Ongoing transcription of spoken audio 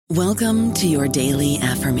Welcome to your daily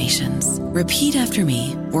affirmations. Repeat after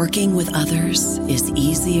me. Working with others is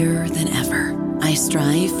easier than ever. I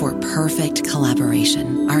strive for perfect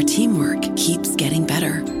collaboration. Our teamwork keeps getting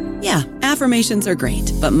better. Yeah, affirmations are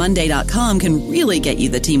great, but Monday.com can really get you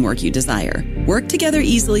the teamwork you desire. Work together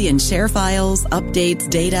easily and share files, updates,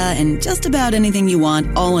 data, and just about anything you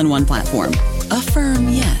want all in one platform. Affirm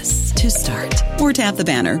yes to start, or tap the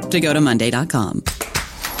banner to go to Monday.com.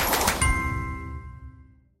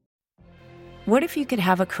 What if you could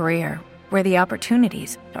have a career where the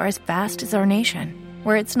opportunities are as vast as our nation,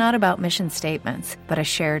 where it's not about mission statements, but a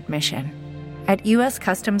shared mission? At U.S.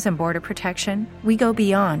 Customs and Border Protection, we go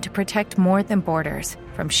beyond to protect more than borders.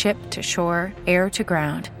 From ship to shore, air to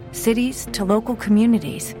ground, cities to local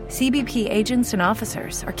communities, CBP agents and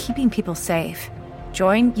officers are keeping people safe.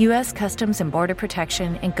 Join U.S. Customs and Border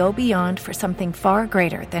Protection and go beyond for something far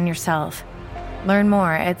greater than yourself. Learn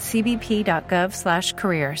more at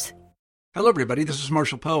cbp.gov/careers. Hello, everybody. This is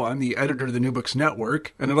Marshall Poe. I'm the editor of the New Books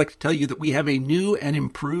Network, and I'd like to tell you that we have a new and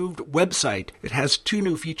improved website. It has two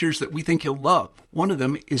new features that we think you'll love. One of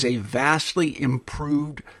them is a vastly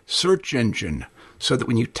improved search engine, so that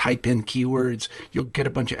when you type in keywords, you'll get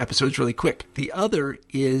a bunch of episodes really quick. The other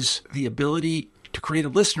is the ability to create a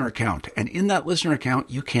listener account, and in that listener account,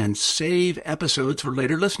 you can save episodes for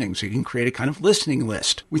later listening, so you can create a kind of listening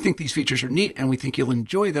list. We think these features are neat, and we think you'll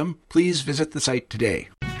enjoy them. Please visit the site today.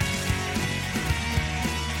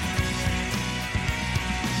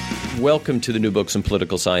 Welcome to the New Books in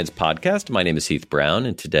Political Science podcast. My name is Heath Brown,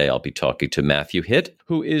 and today I'll be talking to Matthew Hitt,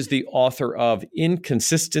 who is the author of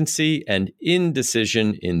Inconsistency and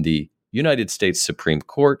Indecision in the United States Supreme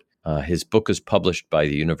Court. His book is published by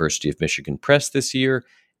the University of Michigan Press this year,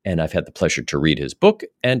 and I've had the pleasure to read his book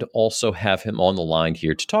and also have him on the line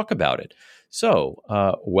here to talk about it. So,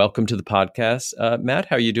 welcome to the podcast. Matt,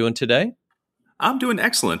 how are you doing today? I'm doing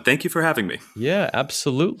excellent. Thank you for having me. Yeah,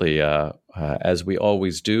 absolutely. As we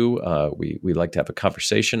always do, we like to have a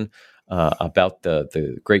conversation about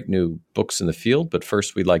the great new books in the field. But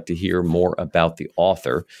first, we'd like to hear more about the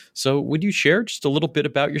author. So would you share just a little bit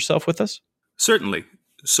about yourself with us? Certainly.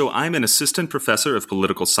 So I'm an assistant professor of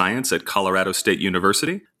political science at Colorado State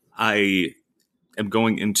University. I am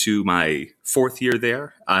going into my fourth year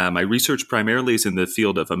there. My research primarily is in the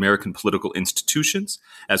field of American political institutions,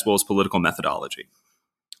 as well as political methodology.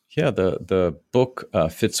 Yeah, the book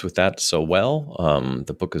fits with that so well.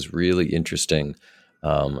 The book is really interesting,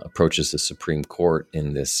 approaches the Supreme Court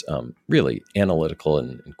in this really analytical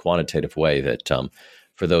and quantitative way that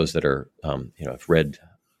for those that are, have read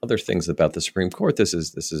other things about the Supreme Court, this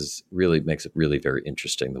is really makes it really very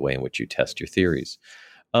interesting, the way in which you test your theories.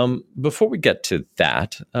 Before we get to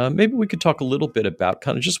that, maybe we could talk a little bit about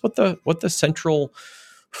kind of just what the central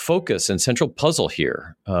focus and central puzzle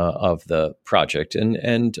here of the project,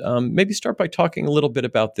 and maybe start by talking a little bit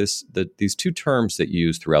about these two terms that you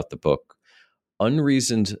use throughout the book.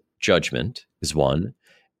 Unreasoned judgment is one,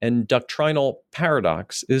 and doctrinal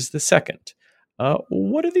paradox is the second.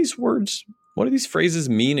 What do these words, what do these phrases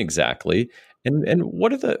mean exactly, and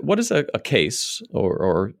what is a case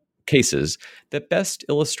or cases that best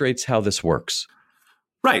illustrates how this works?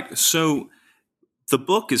 Right. So the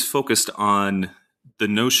book is focused on the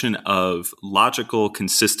notion of logical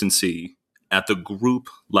consistency at the group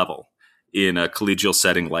level in a collegial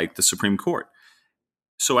setting like the Supreme Court.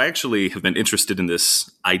 So I actually have been interested in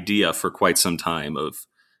this idea for quite some time of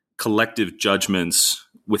collective judgments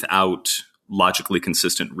without logically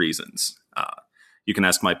consistent reasons. You can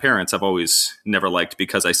ask my parents. I've always never liked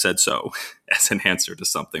 "because I said so" as an answer to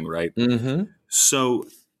something, right? Mm-hmm. So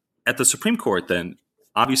at the Supreme Court, then,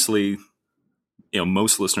 obviously,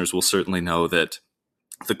 most listeners will certainly know that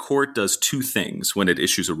the court does two things when it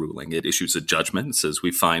issues a ruling. It issues a judgment, says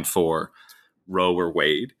we find for Roe or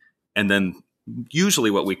Wade. And then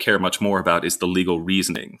usually what we care much more about is the legal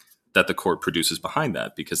reasoning that the court produces behind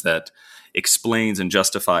that, because that explains and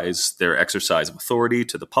justifies their exercise of authority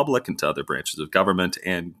to the public and to other branches of government.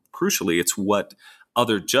 And crucially, it's what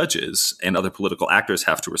other judges and other political actors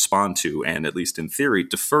have to respond to and, at least in theory,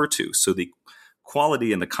 defer to. So the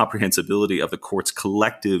quality and the comprehensibility of the court's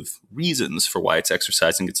collective reasons for why it's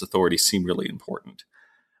exercising its authority seem really important.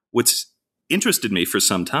 What's interested me for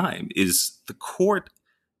some time is the court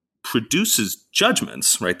produces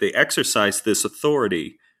judgments, right? They exercise this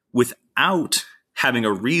authority without having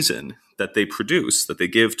a reason that they produce, that they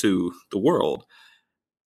give to the world,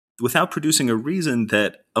 without producing a reason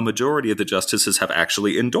that a majority of the justices have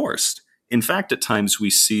actually endorsed. In fact, at times we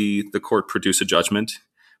see the court produce a judgment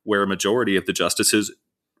where a majority of the justices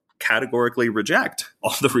categorically reject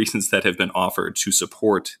all the reasons that have been offered to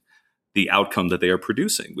support the outcome that they are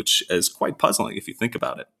producing, which is quite puzzling if you think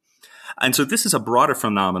about it. And so this is a broader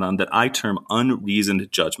phenomenon that I term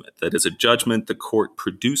unreasoned judgment. That is a judgment the court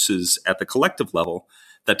produces at the collective level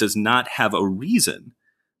that does not have a reason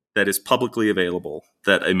that is publicly available,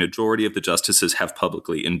 that a majority of the justices have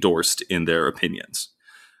publicly endorsed in their opinions.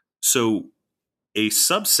 So a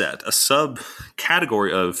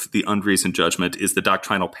subcategory of the unreasoned judgment is the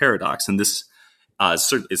doctrinal paradox. And this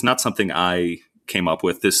is not something I came up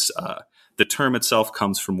with. The term itself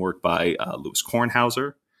comes from work by Louis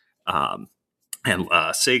Kornhauser and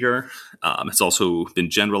Sager. It's also been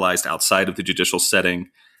generalized outside of the judicial setting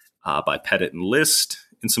by Pettit and List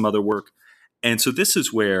in some other work. And so this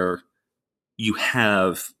is where you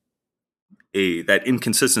have that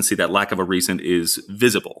inconsistency, that lack of a reason is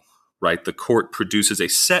visible, right? The court produces a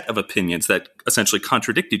set of opinions that essentially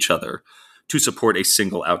contradict each other to support a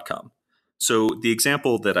single outcome. So the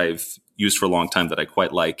example that I've used for a long time that I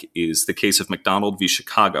quite like is the case of McDonald v.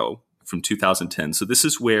 Chicago from 2010. So this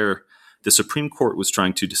is where the Supreme Court was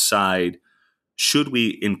trying to decide, should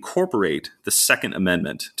we incorporate the Second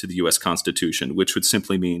Amendment to the U.S. Constitution, which would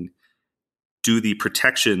simply mean, do the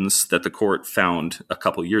protections that the court found a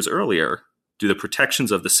couple years earlier, do the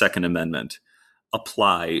protections of the Second Amendment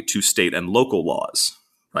apply to state and local laws,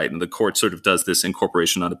 right? And the court sort of does this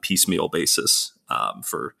incorporation on a piecemeal basis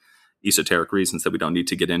for esoteric reasons that we don't need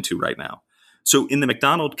to get into right now. So in the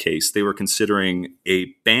McDonald case, they were considering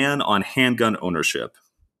a ban on handgun ownership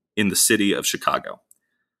in the city of Chicago.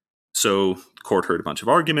 So the court heard a bunch of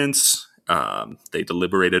arguments. They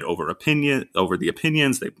deliberated over the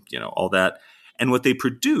opinions, all that. And what they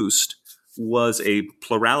produced was a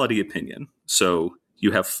plurality opinion. So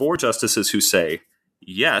you have 4 justices who say,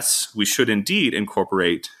 yes, we should indeed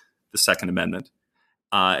incorporate the Second Amendment.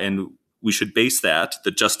 And we should base that,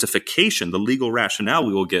 the justification, the legal rationale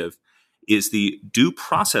we will give, is the due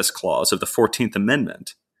process clause of the 14th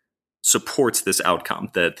Amendment supports this outcome,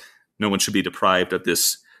 that no one should be deprived of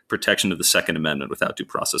this protection of the Second Amendment without due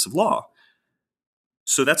process of law.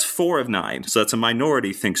 So that's 4 of 9. So that's a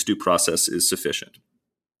minority thinks due process is sufficient.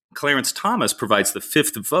 Clarence Thomas provides the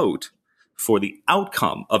 5th vote for the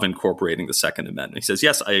outcome of incorporating the Second Amendment. He says,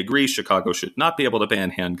 yes, I agree, Chicago should not be able to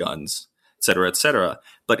ban handguns, et cetera, et cetera.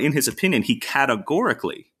 But in his opinion, he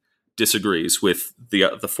categorically disagrees with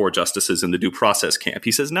the 4 justices in the due process camp.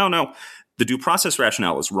 He says, no, the due process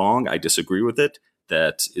rationale is wrong. I disagree with it.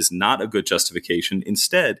 That is not a good justification.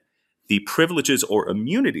 Instead, the privileges or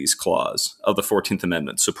immunities clause of the 14th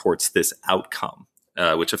Amendment supports this outcome,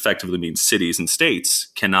 which effectively means cities and states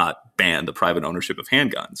cannot ban the private ownership of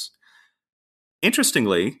handguns.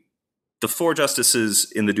 Interestingly, the 4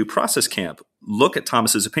 justices in the due process camp look at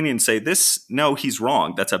Thomas's opinion and say, no, he's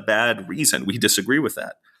wrong. That's a bad reason. We disagree with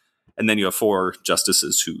that. And then you have 4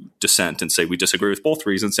 justices who dissent and say, we disagree with both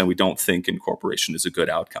reasons and we don't think incorporation is a good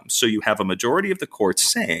outcome. So you have a majority of the court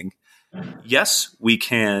saying, yes, we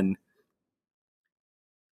can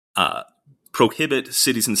prohibit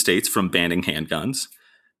cities and states from banning handguns.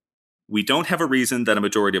 We don't have a reason that a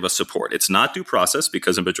majority of us support. It's not due process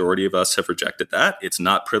because a majority of us have rejected that. It's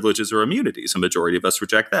not privileges or immunities. A majority of us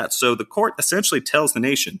reject that. So the court essentially tells the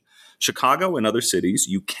nation, Chicago and other cities,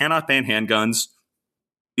 you cannot ban handguns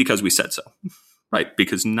because we said so, right?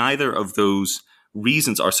 Because neither of those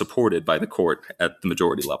reasons are supported by the court at the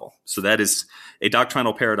majority level. So that is a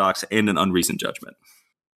doctrinal paradox and an unreasoned judgment.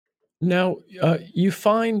 Now, you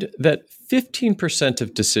find that 15%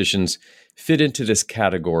 of decisions fit into this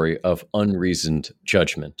category of unreasoned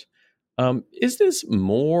judgment. Is this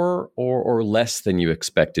more or less than you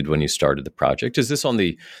expected when you started the project? Is this on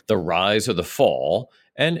the rise or the fall?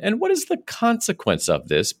 And what is the consequence of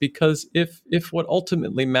this? Because if what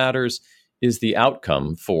ultimately matters is the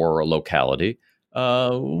outcome for a locality,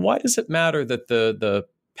 why does it matter that the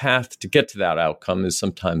path to get to that outcome is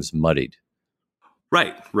sometimes muddied?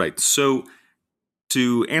 Right. So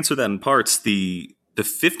to answer that in parts, the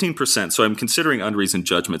 15%, so I'm considering unreasoned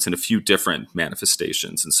judgments in a few different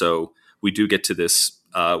manifestations. And so we do get to this,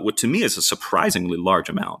 what to me is a surprisingly large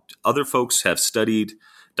amount. Other folks have studied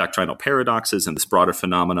doctrinal paradoxes and this broader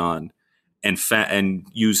phenomenon and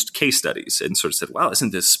used case studies and sort of said, wow,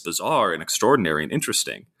 isn't this bizarre and extraordinary and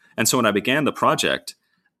interesting? And so when I began the project,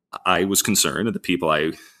 I was concerned, and the people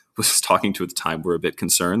I was talking to at the time were a bit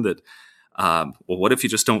concerned that, well, what if you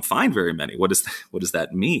just don't find very many? What does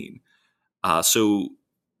that mean? So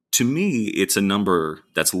to me, it's a number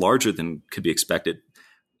that's larger than could be expected.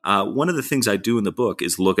 One of the things I do in the book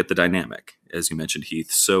is look at the dynamic, as you mentioned,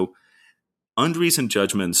 Heath. So unreasoned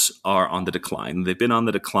judgments are on the decline. They've been on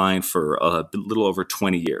the decline for a little over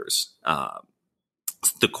 20 years.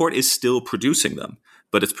 The court is still producing them,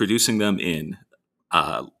 but it's producing them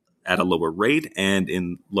at a lower rate and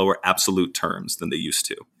in lower absolute terms than they used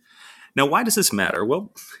to. Now, why does this matter?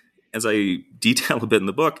 Well, as I detail a bit in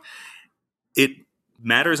the book, it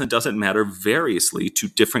matters and doesn't matter variously to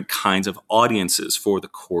different kinds of audiences for the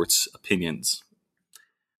court's opinions.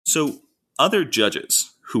 So other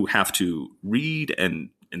judges who have to read and,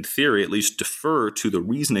 in theory, at least defer to the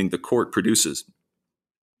reasoning the court produces,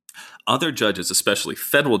 other judges, especially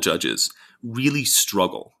federal judges, really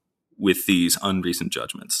struggle with these unreasoned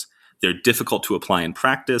judgments. They're difficult to apply in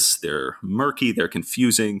practice. They're murky. They're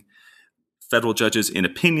confusing. Federal judges in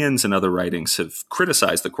opinions and other writings have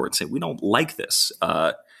criticized the court and say, we don't like this.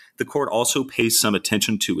 The court also pays some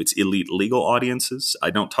attention to its elite legal audiences. I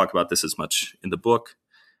don't talk about this as much in the book,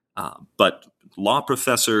 but law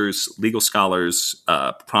professors, legal scholars,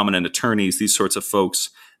 prominent attorneys, these sorts of folks,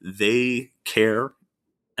 they care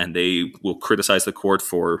and they will criticize the court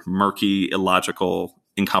for murky, illogical,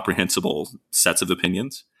 incomprehensible sets of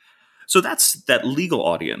opinions. So that legal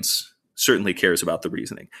audience certainly cares about the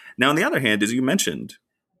reasoning. Now, on the other hand, as you mentioned,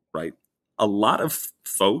 right, a lot of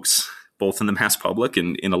folks, both in the mass public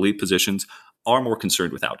and in elite positions, are more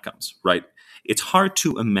concerned with outcomes, right? It's hard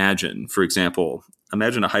to imagine, for example,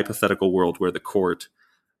 imagine a hypothetical world where the court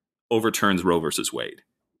overturns Roe versus Wade.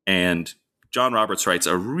 And John Roberts writes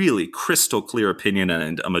a really crystal clear opinion,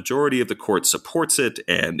 and a majority of the court supports it,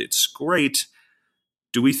 and it's great.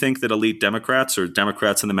 Do we think that elite Democrats or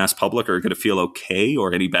Democrats in the mass public are going to feel okay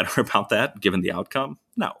or any better about that, given the outcome?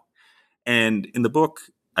 No. And in the book,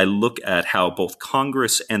 I look at how both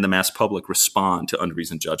Congress and the mass public respond to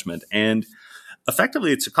unreasoned judgment. And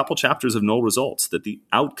effectively, it's a couple chapters of null results, that the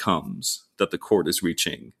outcomes that the court is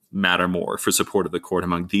reaching matter more for support of the court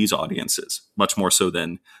among these audiences, much more so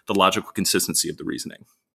than the logical consistency of the reasoning.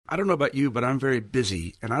 I don't know about you, but I'm very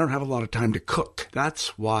busy and I don't have a lot of time to cook.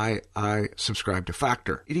 That's why I subscribe to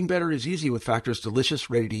Factor. Eating better is easy with Factor's delicious,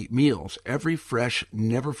 ready-to-eat meals. Every fresh,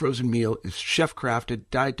 never frozen meal is chef-crafted,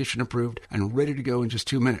 dietitian approved, and ready to go in just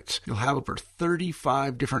 2 minutes. You'll have over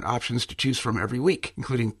 35 different options to choose from every week,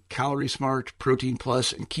 including Calorie Smart, Protein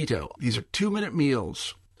Plus, and Keto. These are 2-minute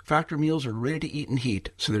meals. Factor meals are ready to eat and heat,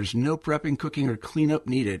 so there's no prepping, cooking, or cleanup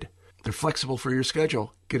needed. They're flexible for your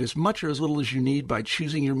schedule. Get as much or as little as you need by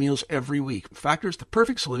choosing your meals every week. Factor is the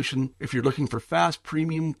perfect solution if you're looking for fast,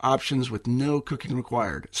 premium options with no cooking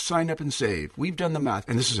required. Sign up and save. We've done the math,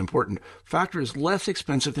 and this is important. Factor is less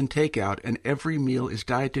expensive than takeout, and every meal is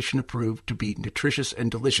dietitian approved to be nutritious and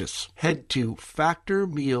delicious. Head to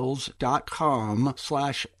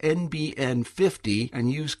factormeals.com/NBN50 and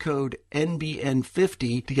use code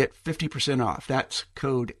NBN50 to get 50% off. That's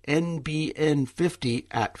code NBN50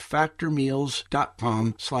 at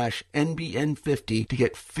factormeals.com/NBN50 to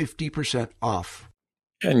get 50% off.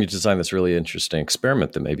 And you designed this really interesting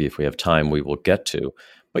experiment that maybe if we have time, we will get to.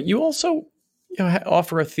 But you also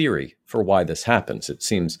offer a theory for why this happens. It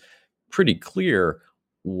seems pretty clear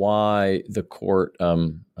why the court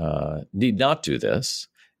need not do this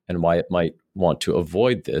and why it might want to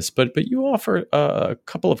avoid this. But you offer a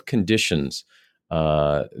couple of conditions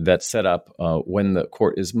that set up when the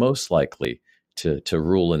court is most likely to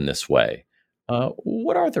rule in this way.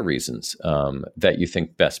 What are the reasons that you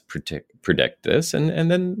think best predict this? And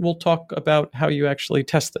then we'll talk about how you actually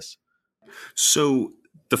test this. So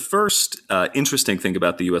the first interesting thing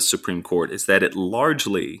about the U.S. Supreme Court is that it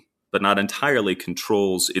largely, but not entirely,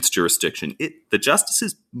 controls its jurisdiction. The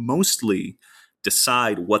justices mostly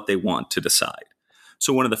decide what they want to decide.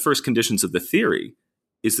 So one of the first conditions of the theory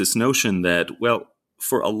is this notion that, well,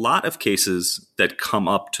 for a lot of cases that come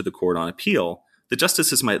up to the court on appeal, the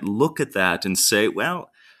justices might look at that and say,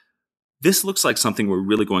 well, this looks like something we're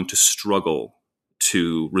really going to struggle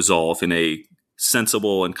to resolve in a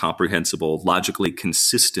sensible and comprehensible, logically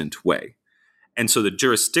consistent way. And so the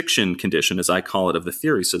jurisdiction condition, as I call it, of the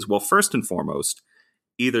theory says, well, first and foremost,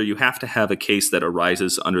 either you have to have a case that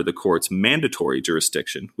arises under the court's mandatory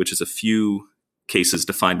jurisdiction, which is a few cases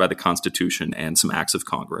defined by the Constitution and some acts of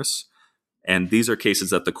Congress. And these are cases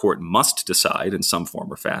that the court must decide in some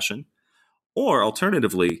form or fashion. Or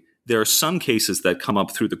alternatively, there are some cases that come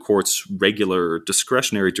up through the court's regular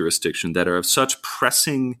discretionary jurisdiction that are of such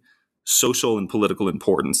pressing social and political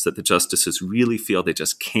importance that the justices really feel they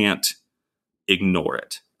just can't ignore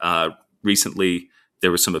it. Recently,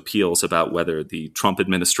 there were some appeals about whether the Trump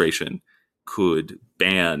administration could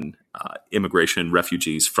ban immigration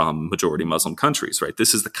refugees from majority Muslim countries, right?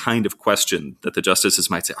 This is the kind of question that the justices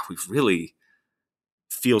might say, we really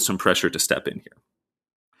feel some pressure to step in here.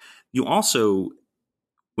 You also,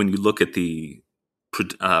 when you look at the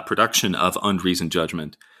production of unreasoned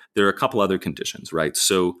judgment, there are a couple other conditions, right?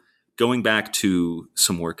 So going back to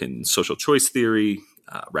some work in social choice theory,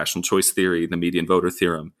 rational choice theory, the median voter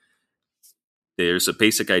theorem, there's a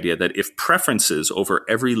basic idea that if preferences over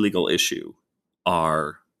every legal issue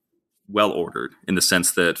are well ordered, in the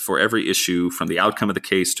sense that for every issue, from the outcome of the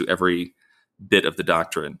case to every bit of the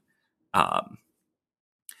doctrine,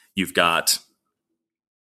 you've got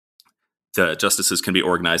the justices can be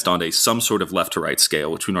organized on some sort of left to right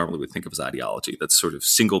scale, which we normally would think of as ideology. That's sort of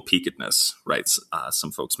single peakedness, right?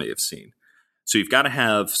 Some folks may have seen. So you've got to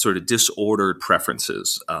have sort of disordered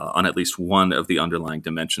preferences on at least one of the underlying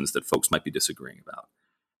dimensions that folks might be disagreeing about.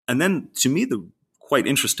 And then, to me, the quite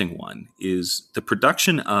interesting one is the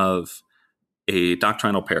production of a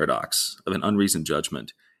doctrinal paradox, of an unreasoned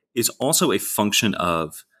judgment, is also a function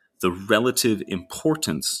of the relative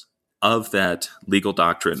importance of that legal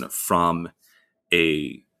doctrine from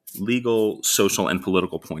a legal, social, and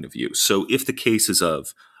political point of view. So if the case is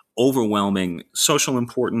of overwhelming social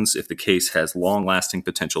importance, if the case has long-lasting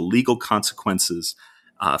potential legal consequences,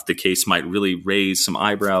 if the case might really raise some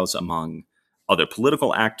eyebrows among other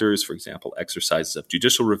political actors, for example, exercises of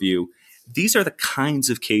judicial review, these are the kinds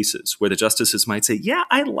of cases where the justices might say, yeah,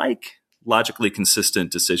 I like logically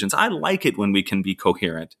consistent decisions. I like it when we can be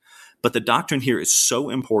coherent. But the doctrine here is so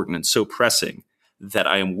important and so pressing that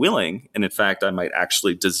I am willing, and in fact, I might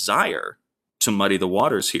actually desire to muddy the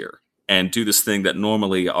waters here and do this thing that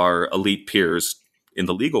normally our elite peers in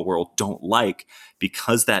the legal world don't like,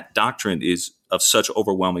 because that doctrine is of such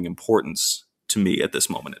overwhelming importance to me at this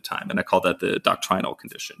moment in time. And I call that the doctrinal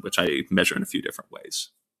condition, which I measure in a few different ways.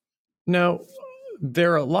 Now,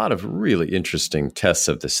 there are a lot of really interesting tests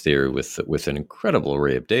of this theory with an incredible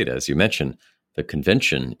array of data. As you mentioned, the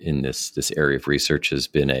convention in this area of research has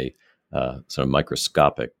been a sort of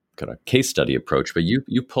microscopic kind of case study approach, but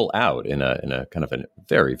you pull out in a kind of a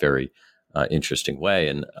very, very interesting way.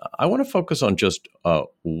 And I want to focus on just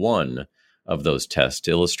one of those tests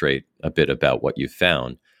to illustrate a bit about what you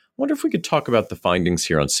found. I wonder if we could talk about the findings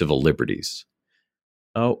here on civil liberties.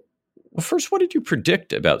 Well, first, what did you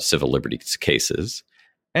predict about civil liberties cases?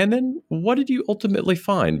 And then what did you ultimately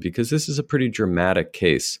find? Because this is a pretty dramatic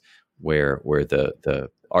case where the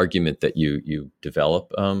argument that you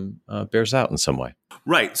develop bears out in some way.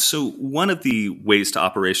 Right. So one of the ways to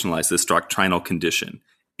operationalize this doctrinal condition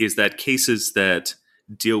is that cases that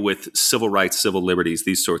deal with civil rights, civil liberties,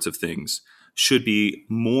 these sorts of things, should be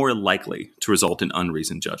more likely to result in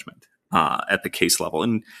unreasoned judgment at the case level.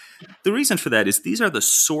 And the reason for that is these are the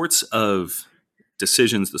sorts of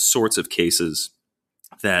decisions, the sorts of cases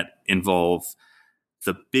that involve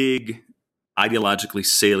the big, ideologically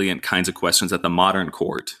salient kinds of questions that the modern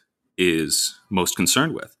court is most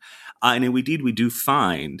concerned with. And indeed, we do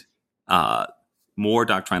find more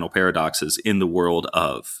doctrinal paradoxes in the world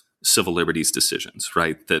of civil liberties decisions,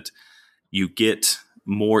 right? That you get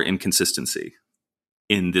more inconsistency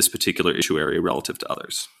in this particular issue area relative to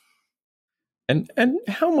others. And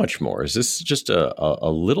how much more? Is this just a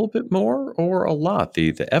little bit more or a lot?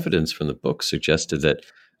 The evidence from the book suggested that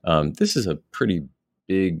this is a pretty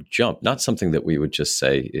big jump, not something that we would just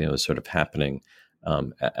say, sort of happening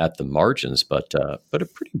at the margins, but a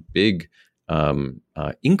pretty big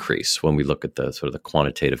increase when we look at the sort of the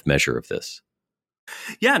quantitative measure of this.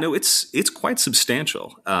 Yeah, no, it's quite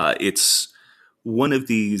substantial. It's one of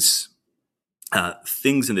these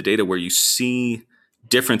things in the data where you see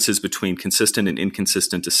differences between consistent and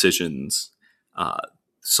inconsistent decisions,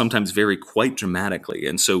 sometimes vary quite dramatically.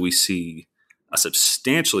 And so we see a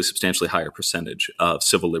substantially higher percentage of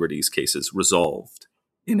civil liberties cases resolved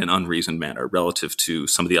in an unreasoned manner relative to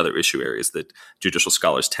some of the other issue areas that judicial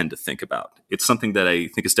scholars tend to think about. It's something that I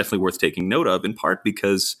think is definitely worth taking note of, in part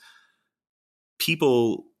because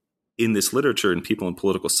people in this literature and people in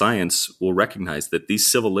political science will recognize that these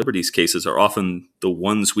civil liberties cases are often the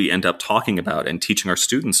ones we end up talking about and teaching our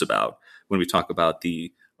students about when we talk about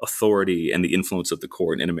the authority and the influence of the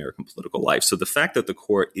court in American political life. So the fact that the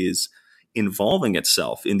court is involving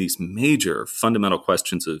itself in these major fundamental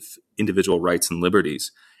questions of individual rights and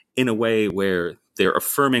liberties in a way where they're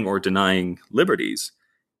affirming or denying liberties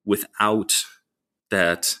without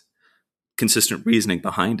that consistent reasoning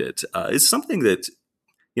behind it is something that,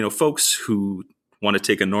 folks who want to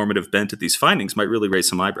take a normative bent at these findings might really raise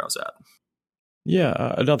some eyebrows at.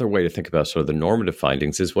 Yeah, another way to think about sort of the normative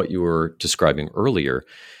findings is what you were describing earlier,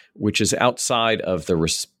 which is outside of the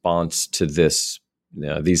response to these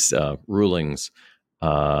rulings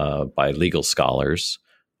by legal scholars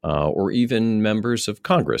or even members of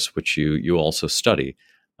Congress, which you also study.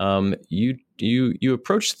 You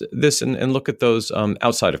approach this and look at those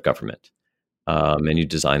outside of government, and you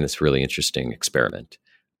design this really interesting experiment.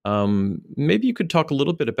 Maybe you could talk a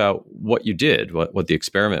little bit about what you did, what the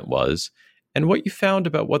experiment was, and what you found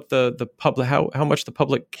about what the public, how much the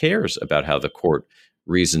public cares about how the court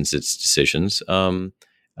reasons its decisions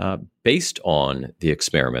based on the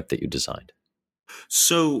experiment that you designed.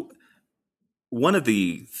 So one of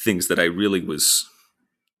the things that I really was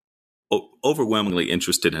overwhelmingly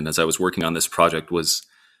interested in as I was working on this project was,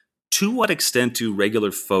 to what extent do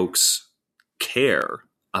regular folks care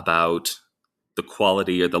about the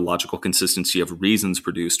quality or the logical consistency of reasons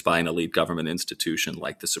produced by an elite government institution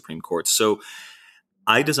like the Supreme Court? So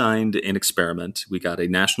I designed an experiment. We got a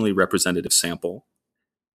nationally representative sample,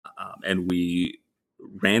 and we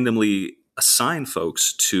randomly assigned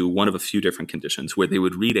folks to one of a few different conditions where they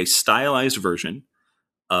would read a stylized version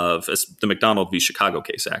of the McDonald v. Chicago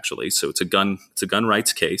case, actually. So it's a gun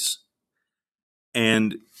rights case.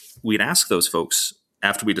 And we'd ask those folks,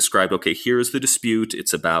 after we described, okay, here's the dispute.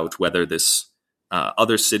 It's about whether this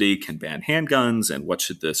other city can ban handguns and what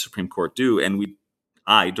should the Supreme Court do. And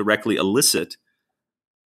I directly elicit,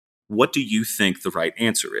 what do you think the right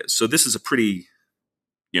answer is? So this is a pretty,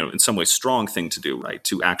 in some ways, strong thing to do, right?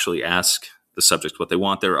 To actually ask the subject what they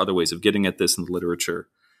want. There are other ways of getting at this in the literature.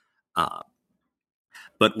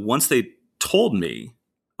 But once they told me,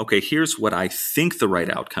 okay, here's what I think the right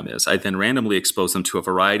outcome is, I then randomly exposed them to a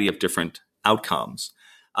variety of different outcomes.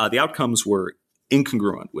 The outcomes were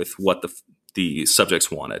incongruent with what the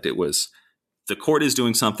subjects wanted. It was, the court is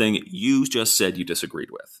doing something you just said you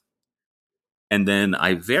disagreed with. And then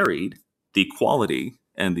I varied the quality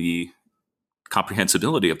and the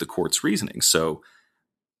comprehensibility of the court's reasoning. So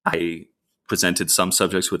I presented some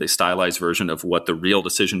subjects with a stylized version of what the real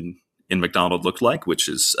decision in McDonald looked like, which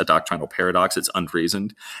is a doctrinal paradox. It's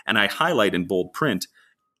unreasoned. And I highlight in bold print,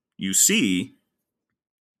 you see,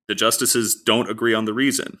 the justices don't agree on the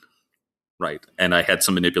reason, right? And I had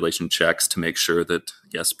some manipulation checks to make sure that,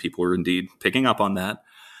 yes, people were indeed picking up on that.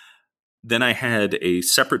 Then I had a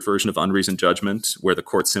separate version of unreasoned judgment where the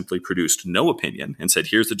court simply produced no opinion and said,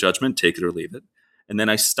 here's the judgment, take it or leave it. And then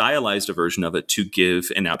I stylized a version of it to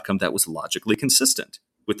give an outcome that was logically consistent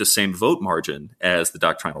with the same vote margin as the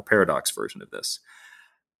doctrinal paradox version of this.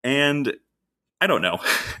 And I don't know.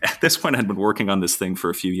 At this point, I'd been working on this thing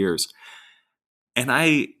for a few years. And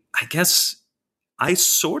I guess I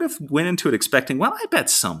sort of went into it expecting, well, I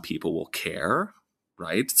bet some people will care,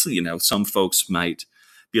 right? So, some folks might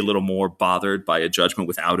be a little more bothered by a judgment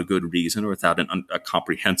without a good reason or without a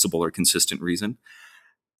comprehensible or consistent reason.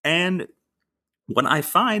 And what I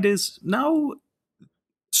find is no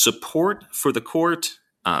support for the court,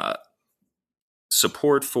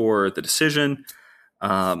 support for the decision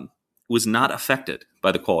was not affected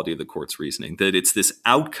by the quality of the court's reasoning. That it's this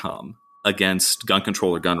outcome against gun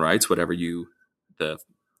control or gun rights, whatever the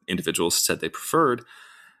individuals said they preferred,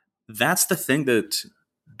 that's the thing that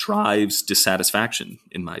drives dissatisfaction,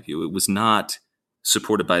 in my view. It was not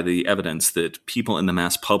supported by the evidence that people in the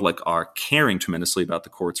mass public are caring tremendously about the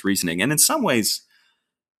court's reasoning. And in some ways,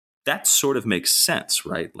 that sort of makes sense,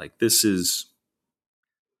 right? Like this is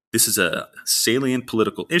a salient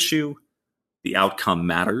political issue. The outcome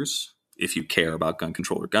matters if you care about gun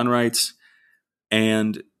control or gun rights.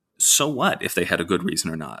 And so what if they had a good reason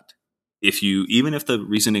or not? Even if the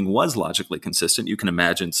reasoning was logically consistent, you can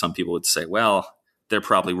imagine some people would say, well, they're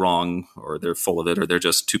probably wrong, or they're full of it, or they're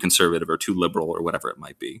just too conservative or too liberal or whatever it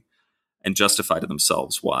might be, and justify to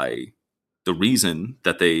themselves why the reason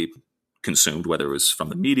that they consumed, whether it was from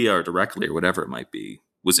the media or directly or whatever it might be,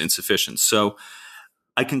 was insufficient. So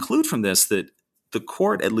I conclude from this that the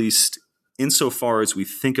court, at least insofar as we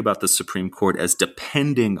think about the Supreme Court as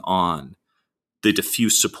depending on the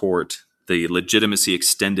diffuse support, the legitimacy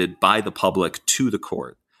extended by the public to the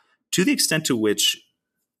court, to the extent to which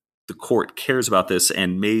the court cares about this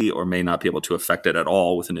and may or may not be able to affect it at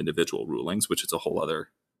all within individual rulings, which is a whole other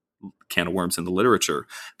can of worms in the literature.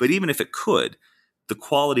 But even if it could, the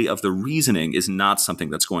quality of the reasoning is not something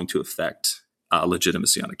that's going to affect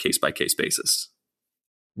legitimacy on a case-by-case basis.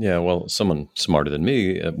 Yeah, well, someone smarter than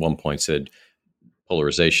me at one point said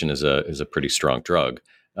polarization is a pretty strong drug.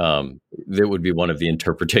 That would be one of the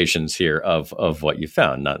interpretations here of what you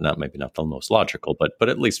found. Maybe not the most logical, but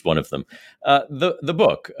at least one of them. The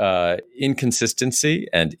book, Inconsistency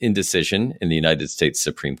and Indecision in the United States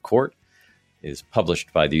Supreme Court, is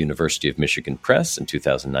published by the University of Michigan Press in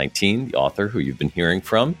 2019. The author, who you've been hearing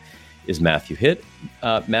from, is Matthew Hitt.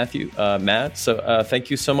 Matt, so thank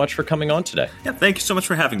you so much for coming on today. Yeah, thank you so much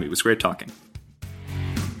for having me. It was great talking.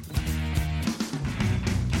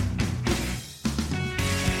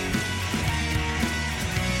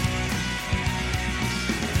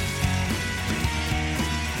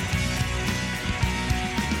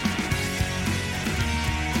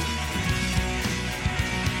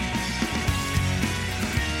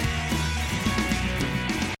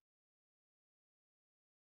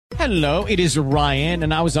 Hello, it is Ryan,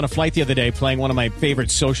 and I was on a flight the other day playing one of my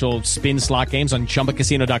favorite social spin slot games on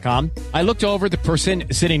ChumbaCasino.com. I looked over at the person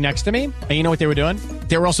sitting next to me, and you know what they were doing?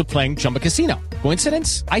 They were also playing Chumba Casino.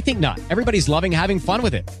 Coincidence? I think not. Everybody's loving having fun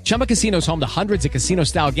with it. Chumba Casino is home to hundreds of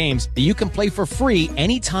casino-style games that you can play for free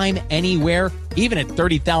anytime, anywhere, even at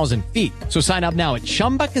 30,000 feet. So sign up now at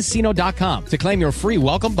ChumbaCasino.com to claim your free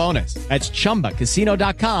welcome bonus. That's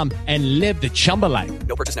ChumbaCasino.com and live the Chumba life.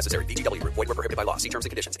 No purchase necessary. VGW. Void where prohibited by law. See terms and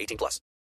conditions. 18+.